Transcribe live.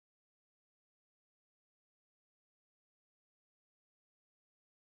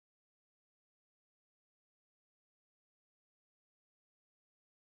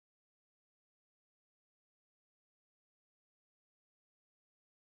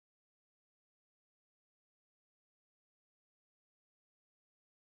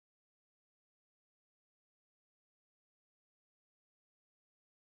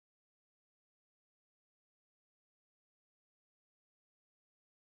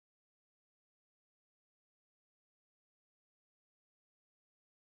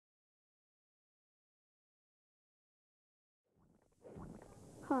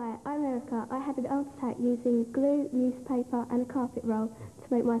Hi, I'm Erica. I had an architect using glue, newspaper and a carpet roll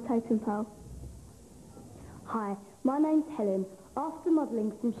to make my totem pole. Hi, my name's Helen. After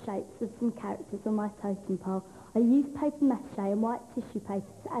modelling some shapes of some characters on my totem pole, I used paper mache and white tissue paper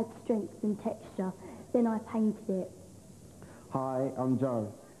to add strength and texture. Then I painted it. Hi, I'm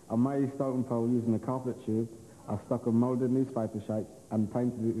Joe. I made this totem pole using a carpet tube. I stuck a moulded newspaper shape and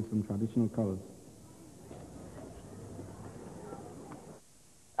painted it with some traditional colours.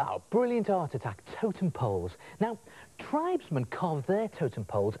 Oh, brilliant art attack, totem poles. Now, tribesmen carve their totem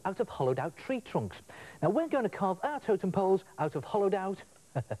poles out of hollowed-out tree trunks. Now, we're going to carve our totem poles out of hollowed-out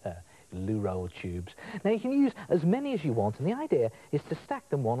loo roll tubes. Now, you can use as many as you want, and the idea is to stack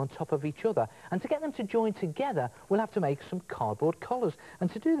them one on top of each other. And to get them to join together, we'll have to make some cardboard collars.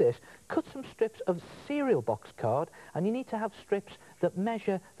 And to do this, cut some strips of cereal box card, and you need to have strips that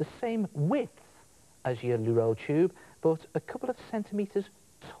measure the same width as your loo roll tube, but a couple of centimetres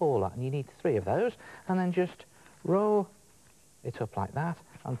taller, and you need 3 of those, and then just roll it up like that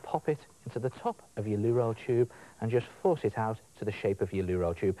and pop it into the top of your loo roll tube and just force it out to the shape of your loo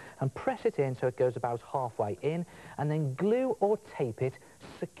roll tube and press it in so it goes about halfway in, and then glue or tape it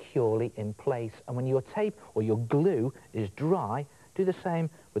securely in place. And when your tape or your glue is dry, do the same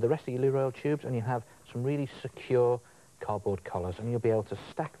with the rest of your loo roll tubes, and you have some really secure cardboard collars, and you'll be able to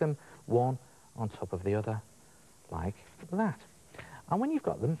stack them one on top of the other like that. And when you've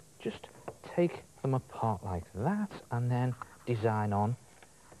got them, just take them apart like that and then design on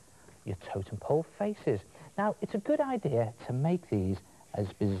your totem pole faces. Now, it's a good idea to make these as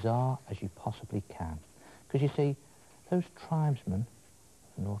bizarre as you possibly can, because you see, those tribesmen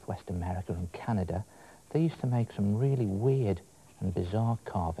from Northwest America and Canada, they used to make some really weird and bizarre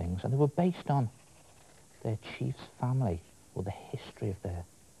carvings, and they were based on their chief's family or the history of their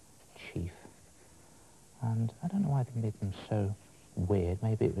chief. And I don't know why they made them so weird.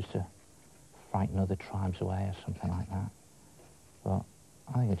 Maybe it was to frighten other tribes away or something like that. But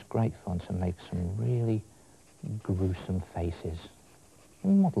I think it's great fun to make some really gruesome faces.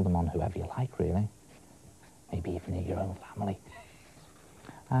 You model them on whoever you like, really. Maybe even your own family.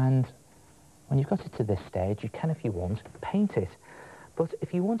 And when you've got it to this stage, you can, if you want, paint it. But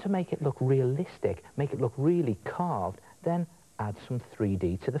if you want to make it look realistic, make it look really carved, then add some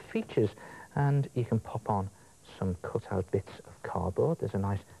 3D to the features. And you can pop on some cut-out bits of cardboard. There's a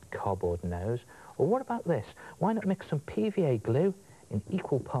nice cardboard nose. Or what about this? Why not mix some PVA glue in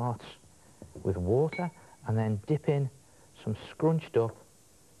equal parts with water and then dip in some scrunched up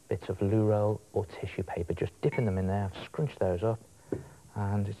bits of loo roll or tissue paper. Just dipping them in there, scrunch those up,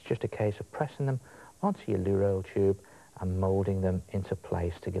 and it's just a case of pressing them onto your loo roll tube and moulding them into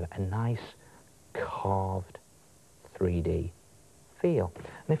place to give it a nice carved 3D feel.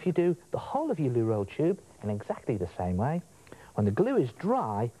 And if you do the whole of your loo roll tube in exactly the same way, when the glue is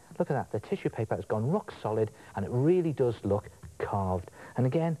dry, look at that, the tissue paper has gone rock solid and it really does look carved. And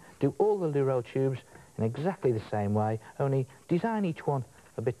again, do all the loo roll tubes in exactly the same way, only design each one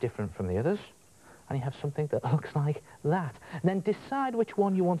a bit different from the others, and you have something that looks like that. And then decide which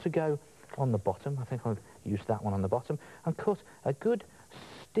one you want to go on the bottom. I think I'll use that one on the bottom, and cut a good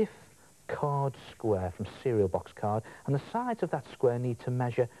stiff card square from cereal box card, and the sides of that square need to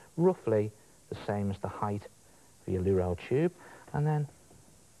measure roughly the same as the height of your loo roll tube, and then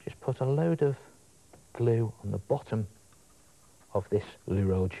just put a load of glue on the bottom of this loo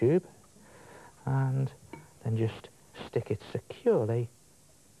roll tube, and then just stick it securely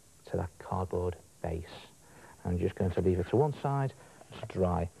to that cardboard base. I'm just going to leave it to one side to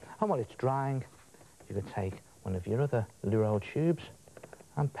dry. And while it's drying, you can take one of your other loo roll tubes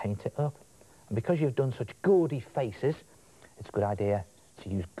and paint it up. And because you've done such gaudy faces, it's a good idea to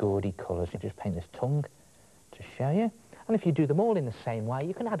use gaudy colours. You just paint this tongue to show you. And if you do them all in the same way,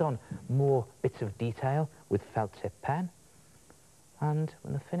 you can add on more bits of detail with felt tip pen. And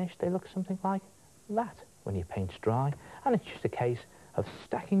when they're finished, they look something like that when your paint's dry. And it's just a case of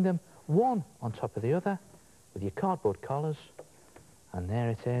stacking them one on top of the other with your cardboard collars. And there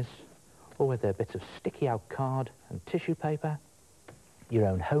it is, or with a bit of sticky out card and tissue paper, your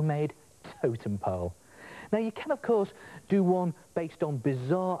own homemade totem pole. Now, you can, of course, do one based on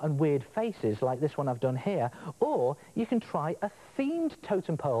bizarre and weird faces, like this one I've done here, or you can try a themed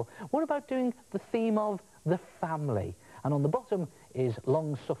totem pole. What about doing the theme of the family? And on the bottom is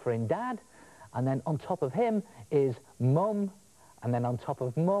long-suffering dad, and then on top of him is mum, and then on top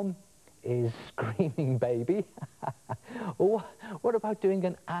of mum is screaming baby. Or what about doing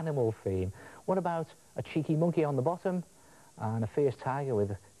an animal theme? What about a cheeky monkey on the bottom, and a fierce tiger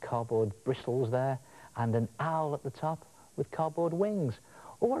with cardboard bristles there, and an owl at the top with cardboard wings?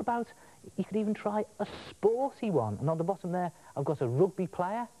 Or what about You could even try a sporty one. And on the bottom there, I've got a rugby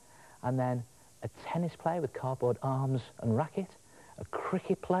player, and then a tennis player with cardboard arms and racket, a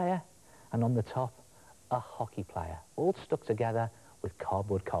cricket player, and on the top, a hockey player, all stuck together with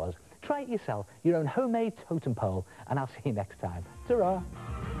cardboard collars. Try it yourself, your own homemade totem pole, and I'll see you next time. Ta-ra!